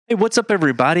Hey, what's up,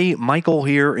 everybody? Michael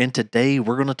here, and today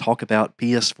we're going to talk about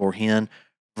PS4HEN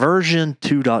version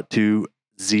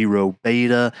 2.20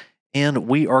 beta, and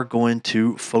we are going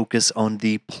to focus on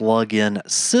the plugin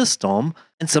system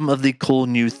and some of the cool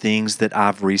new things that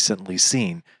I've recently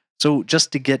seen. So,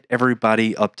 just to get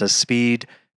everybody up to speed,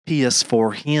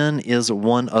 PS4HEN is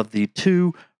one of the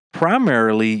two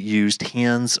primarily used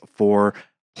hens for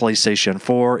PlayStation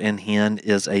 4, and HEN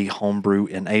is a homebrew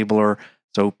enabler.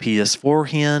 So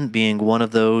PS4HEN being one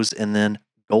of those, and then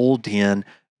GoldHEN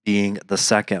being the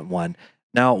second one.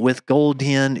 Now, with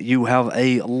GoldHEN, you have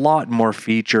a lot more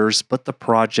features, but the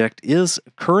project is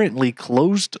currently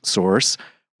closed source,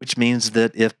 which means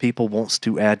that if people wants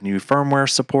to add new firmware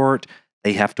support,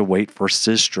 they have to wait for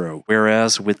Sistro.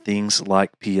 Whereas with things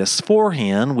like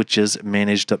PS4HEN, which is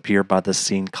managed up here by the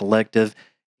Scene Collective,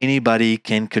 anybody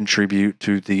can contribute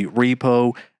to the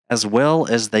repo, as well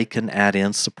as they can add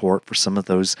in support for some of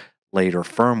those later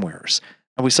firmwares.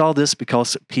 And we saw this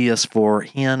because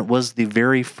PS4HEN was the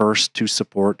very first to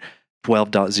support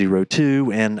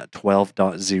 12.02 and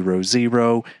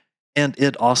 12.00, and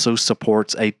it also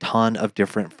supports a ton of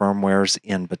different firmwares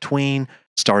in between,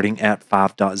 starting at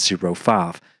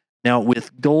 5.05. Now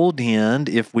with GoldHEN,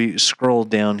 if we scroll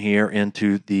down here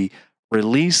into the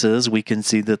releases, we can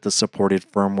see that the supported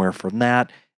firmware from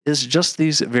that is just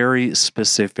these very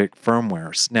specific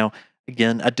firmwares. Now,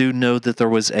 again, I do know that there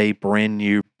was a brand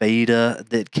new beta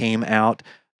that came out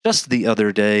just the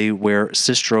other day where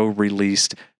Sistro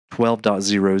released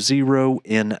 12.00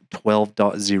 and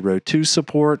 12.02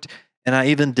 support, and I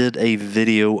even did a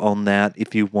video on that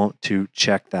if you want to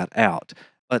check that out.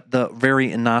 But the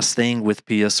very nice thing with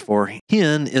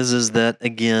PS4HEN is that,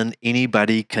 again,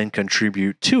 anybody can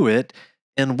contribute to it.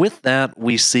 And with that,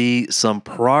 we see some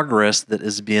progress that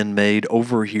is being made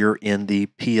over here in the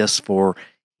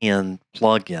PS4HEN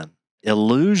plugin.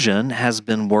 Illusion has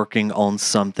been working on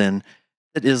something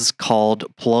that is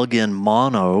called Plugin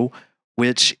Mono,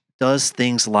 which does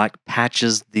things like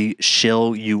patches the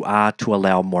ShellUI to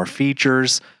allow more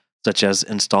features, such as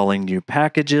installing new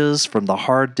packages from the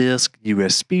hard disk,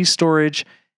 USB storage,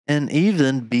 and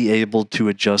even be able to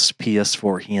adjust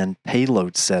PS4HEN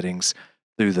payload settings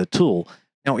through the tool.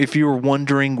 Now, if you were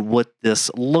wondering what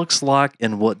this looks like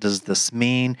and what does this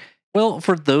mean, well,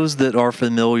 for those that are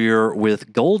familiar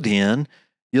with GoldHEN,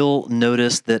 you'll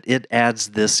notice that it adds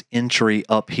this entry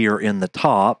up here in the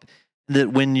top,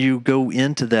 that when you go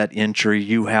into that entry,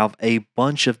 you have a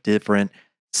bunch of different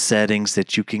settings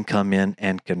that you can come in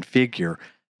and configure.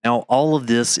 Now, all of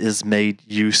this is made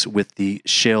use with the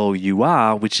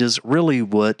ShellUI, which is really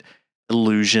what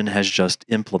Illusion has just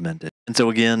implemented. And so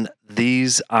again,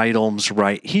 these items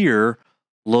right here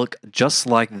look just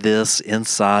like this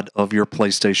inside of your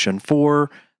PlayStation 4.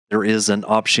 There is an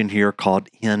option here called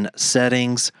HEN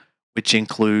Settings, which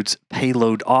includes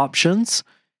payload options.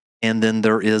 And then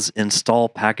there is install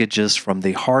packages from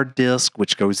the hard disk,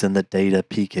 which goes in the data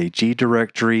PKG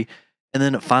directory. And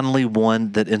then finally,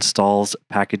 one that installs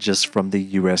packages from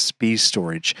the USB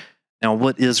storage. Now,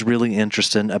 what is really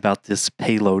interesting about this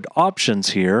payload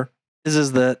options here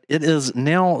is that it is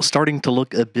now starting to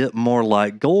look a bit more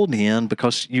like GoldHEN,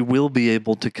 because you will be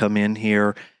able to come in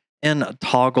here and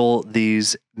toggle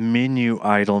these menu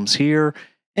items here,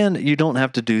 and you don't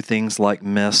have to do things like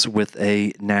mess with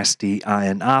a nasty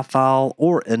INI file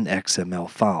or an XML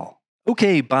file.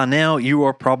 Okay, by now you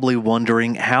are probably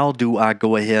wondering, how do I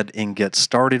go ahead and get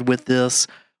started with this?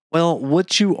 Well,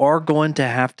 what you are going to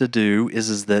have to do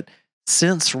is that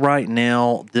since right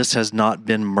now this has not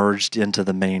been merged into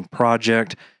the main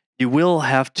project, you will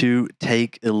have to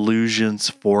take Illusion's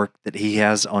fork that he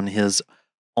has on his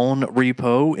own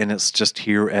repo, and it's just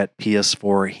here at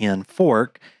PS4HEN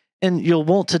fork, and you'll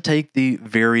want to take the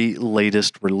very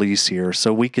latest release here.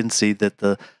 So we can see that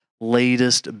the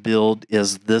latest build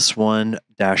is this one,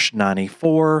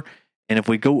 -94, and if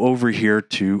we go over here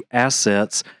to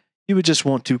assets, you would just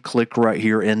want to click right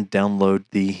here and download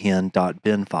the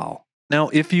hen.bin file. Now,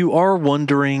 if you are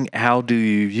wondering how do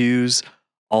you use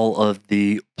all of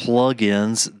the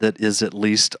plugins that is at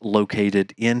least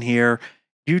located in here,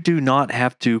 you do not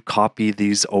have to copy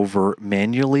these over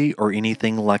manually or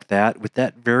anything like that. With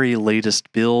that very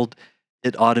latest build,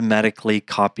 it automatically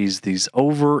copies these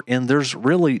over, and there's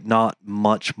really not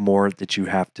much more that you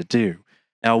have to do.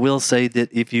 Now, I will say that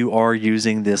if you are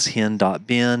using this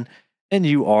hen.bin and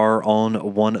you are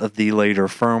on one of the later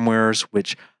firmwares,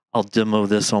 which I'll demo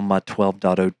this on my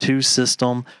 12.02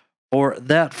 system. For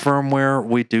that firmware,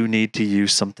 we do need to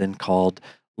use something called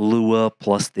Lua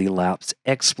plus the lapse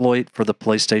exploit for the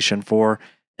PlayStation 4.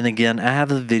 And again, I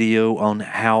have a video on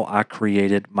how I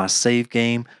created my save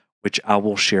game, which I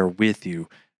will share with you.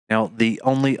 Now, the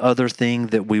only other thing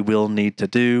that we will need to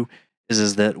do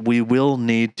is that we will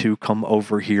need to come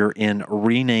over here and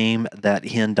rename that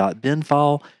hen.bin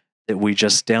file that we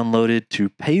just downloaded to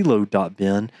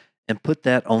payload.bin and put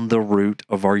that on the root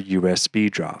of our USB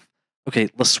drive. Okay,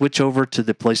 let's switch over to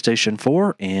the PlayStation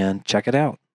 4 and check it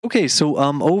out. Okay, so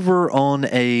over on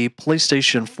a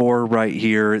PlayStation 4 right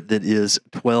here that is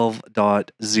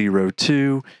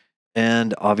 12.02,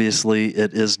 and obviously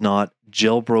it is not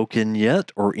jailbroken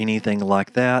yet or anything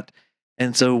like that.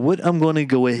 And so what I'm going to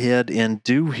go ahead and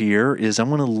do here is I'm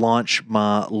going to launch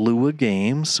my Lua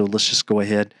game. So let's just go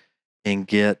ahead and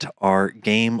get our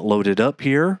game loaded up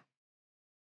here.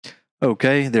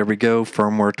 Okay, there we go.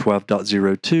 Firmware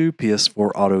 12.02,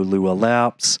 PS4 Auto Lua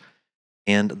Lapse.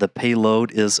 And the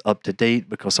payload is up to date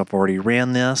because I've already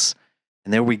ran this.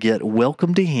 And there we get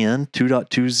Welcome to Hen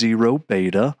 2.20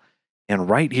 beta. And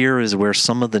right here is where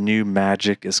some of the new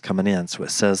magic is coming in. So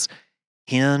it says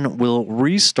Hen will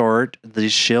restart the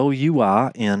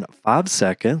ShellUI in 5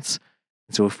 seconds.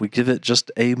 And so if we give it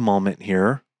just a moment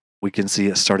here, we can see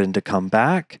it starting to come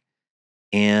back.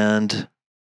 And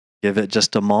give it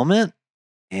just a moment.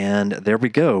 And there we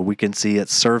go. We can see it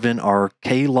serving our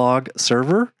Klog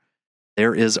server.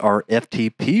 There is our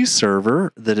FTP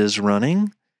server that is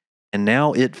running. And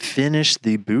now it finished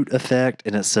the boot effect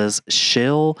and it says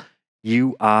ShellUI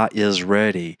is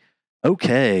ready.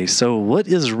 Okay, so what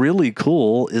is really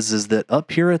cool is that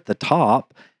up here at the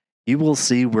top, you will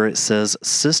see where it says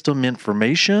system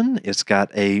information. It's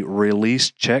got a release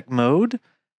check mode,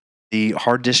 the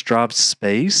hard disk drive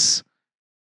space.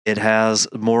 It has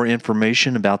more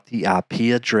information about the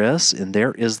IP address, and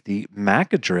there is the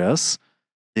MAC address.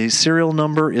 The serial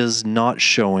number is not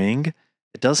showing.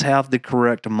 It does have the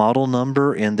correct model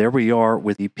number, and there we are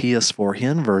with the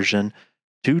PS4HEN version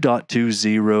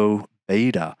 2.20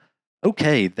 beta.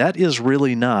 Okay, that is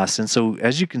really nice. And so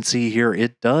as you can see here,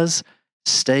 it does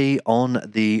stay on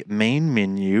the main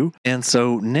menu. And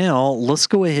so now let's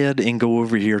go ahead and go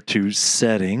over here to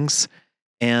settings.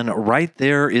 And right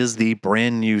there is the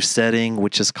brand new setting,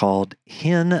 which is called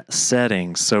Hen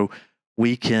settings. So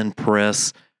we can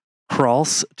press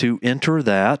cross to enter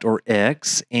that, or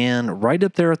X. And right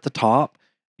up there at the top,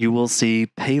 you will see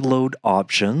payload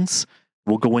options.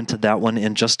 We'll go into that one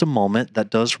in just a moment. That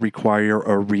does require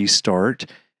a restart.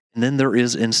 And then there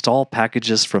is install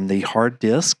packages from the hard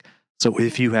disk. So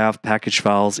if you have package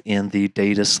files in the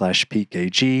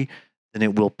data/PKG, then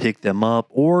it will pick them up,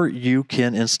 or you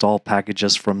can install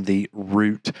packages from the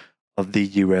root of the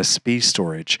USB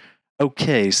storage.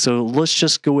 Okay, so let's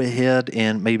just go ahead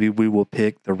and maybe we will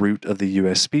pick the root of the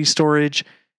USB storage,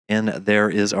 and there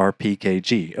is our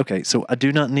PKG. Okay, so I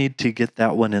do not need to get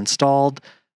that one installed.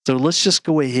 So let's just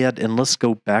go ahead and let's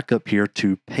go back up here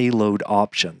to payload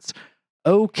options.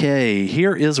 Okay,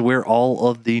 here is where all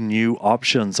of the new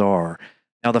options are.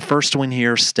 Now, the first one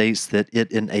here states that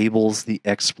it enables the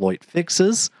exploit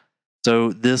fixes.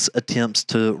 So this attempts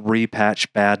to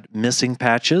repatch bad missing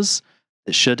patches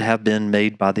that should have been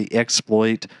made by the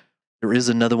exploit. There is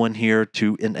another one here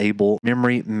to enable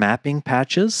memory mapping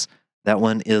patches. That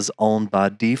one is on by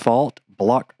default.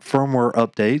 Block firmware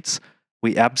updates.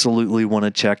 We absolutely want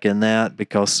to check in that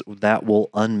because that will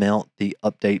unmount the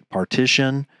update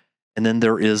partition. And then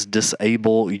there is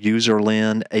disable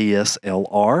userland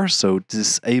ASLR. So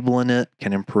disabling it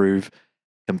can improve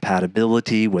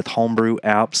compatibility with Homebrew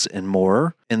apps and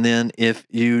more. And then if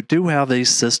you do have a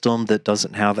system that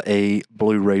doesn't have a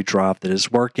Blu-ray drive that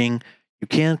is working, you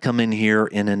can come in here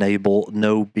and enable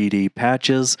no BD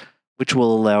patches, which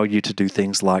will allow you to do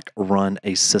things like run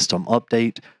a system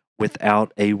update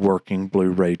without a working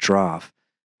Blu-ray drive.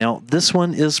 Now, this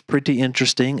one is pretty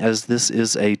interesting as this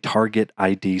is a target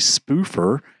ID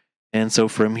spoofer. And so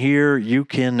from here, you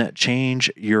can change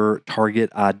your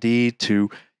target ID to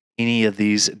any of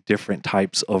these different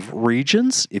types of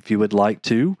regions if you would like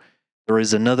to. There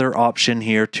is another option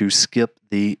here to skip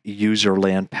the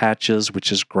userland patches,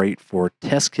 which is great for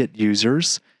test kit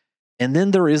users. And then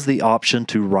there is the option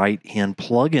to write hen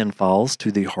plugin files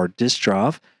to the hard disk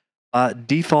drive.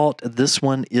 Default, this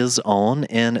one is on,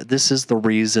 and this is the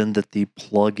reason that the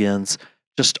plugins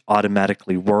just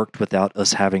automatically worked without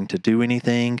us having to do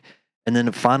anything. And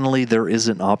then finally, there is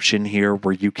an option here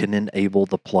where you can enable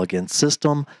the plugin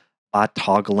system by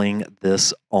toggling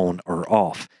this on or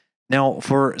off. Now,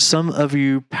 for some of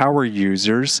you power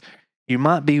users, you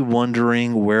might be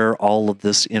wondering where all of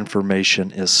this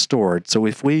information is stored. So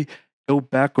if we go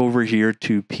back over here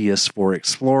to PS4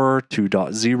 Explorer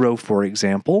 2.0, for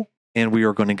example, and we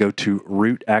are going to go to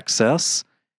root access,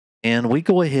 and we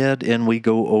go ahead and we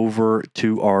go over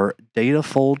to our data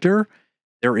folder.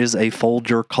 There is a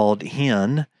folder called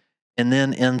hen, And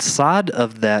then inside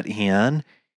of that hen,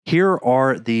 here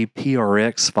are the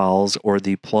PRX files or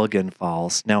the plugin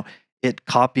files. Now, it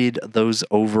copied those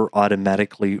over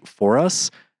automatically for us.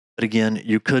 But again,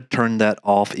 you could turn that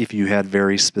off if you had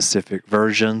very specific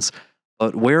versions.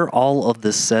 But where all of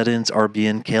the settings are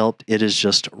being kept, it is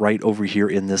just right over here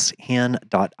in this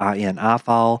hen.ini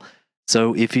file.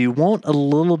 So if you want a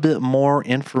little bit more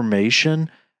information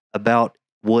about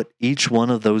what each one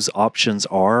of those options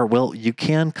are, well, you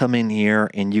can come in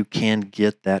here and you can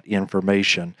get that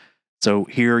information. So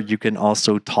here you can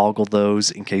also toggle those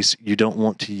in case you don't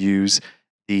want to use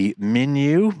the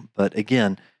menu. But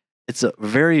again, it's a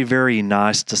very, very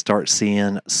nice to start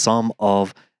seeing some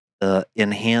of the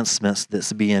enhancements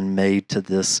that's being made to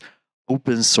this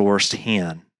open sourced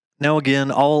hen. Now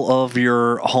again, all of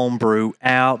your Homebrew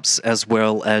apps as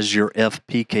well as your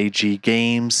FPKG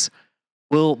games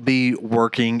will be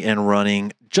working and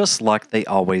running just like they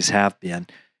always have been.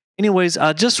 Anyways,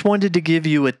 I just wanted to give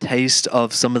you a taste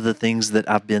of some of the things that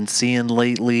I've been seeing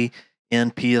lately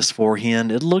in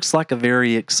PS4HEN. It looks like a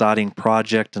very exciting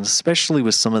project, and especially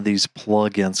with some of these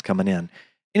plugins coming in.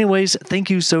 Anyways, thank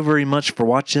you so very much for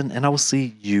watching, and I will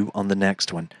see you on the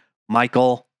next one.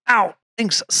 Michael, out!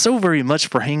 Thanks so very much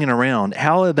for hanging around.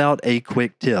 How about a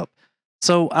quick tip?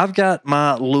 So I've got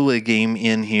my Lua game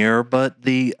in here, but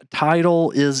the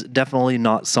title is definitely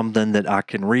not something that I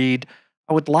can read.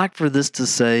 I would like for this to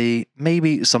say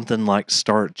maybe something like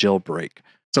Start Jailbreak.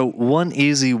 So one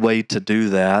easy way to do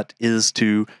that is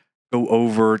to go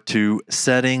over to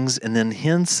Settings and then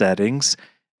Hen Settings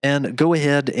and go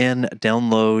ahead and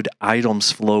download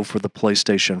Items Flow for the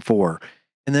PlayStation 4.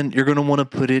 And then you're going to want to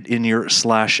put it in your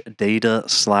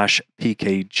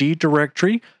 /data/PKG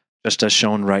directory, just as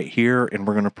shown right here, and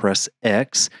we're going to press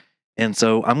X. And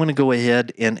so I'm going to go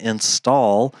ahead and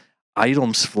install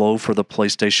Items Flow for the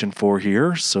PlayStation 4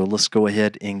 here. So let's go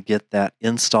ahead and get that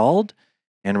installed.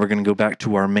 And we're going to go back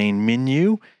to our main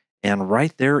menu. And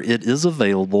right there it is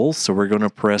available. So we're going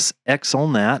to press X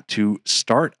on that to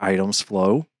start Items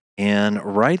Flow. And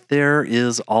right there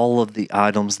is all of the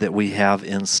items that we have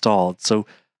installed. So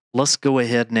let's go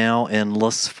ahead now and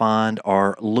let's find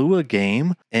our Lua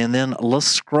game. And then let's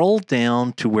scroll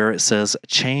down to where it says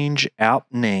Change App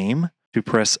Name to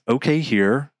press OK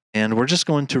here. And we're just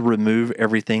going to remove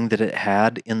everything that it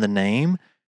had in the name.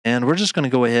 And we're just going to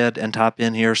go ahead and type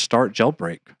in here Start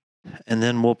Jailbreak. And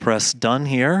then we'll press Done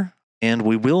here. And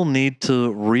we will need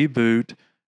to reboot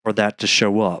for that to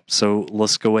show up. So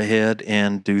let's go ahead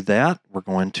and do that. We're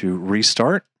going to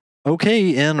restart.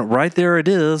 Okay, and right there it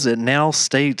is. It now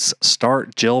states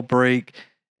Start Jailbreak.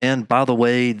 And by the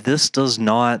way, this does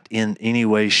not in any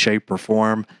way, shape, or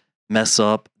form mess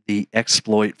up the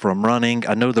exploit from running.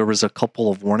 I know there was a couple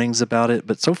of warnings about it,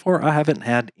 but so far I haven't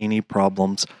had any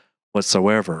problems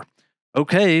whatsoever.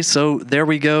 Okay, so there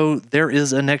we go. There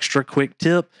is an extra quick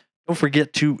tip. Don't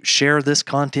forget to share this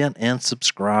content and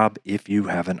subscribe if you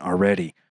haven't already.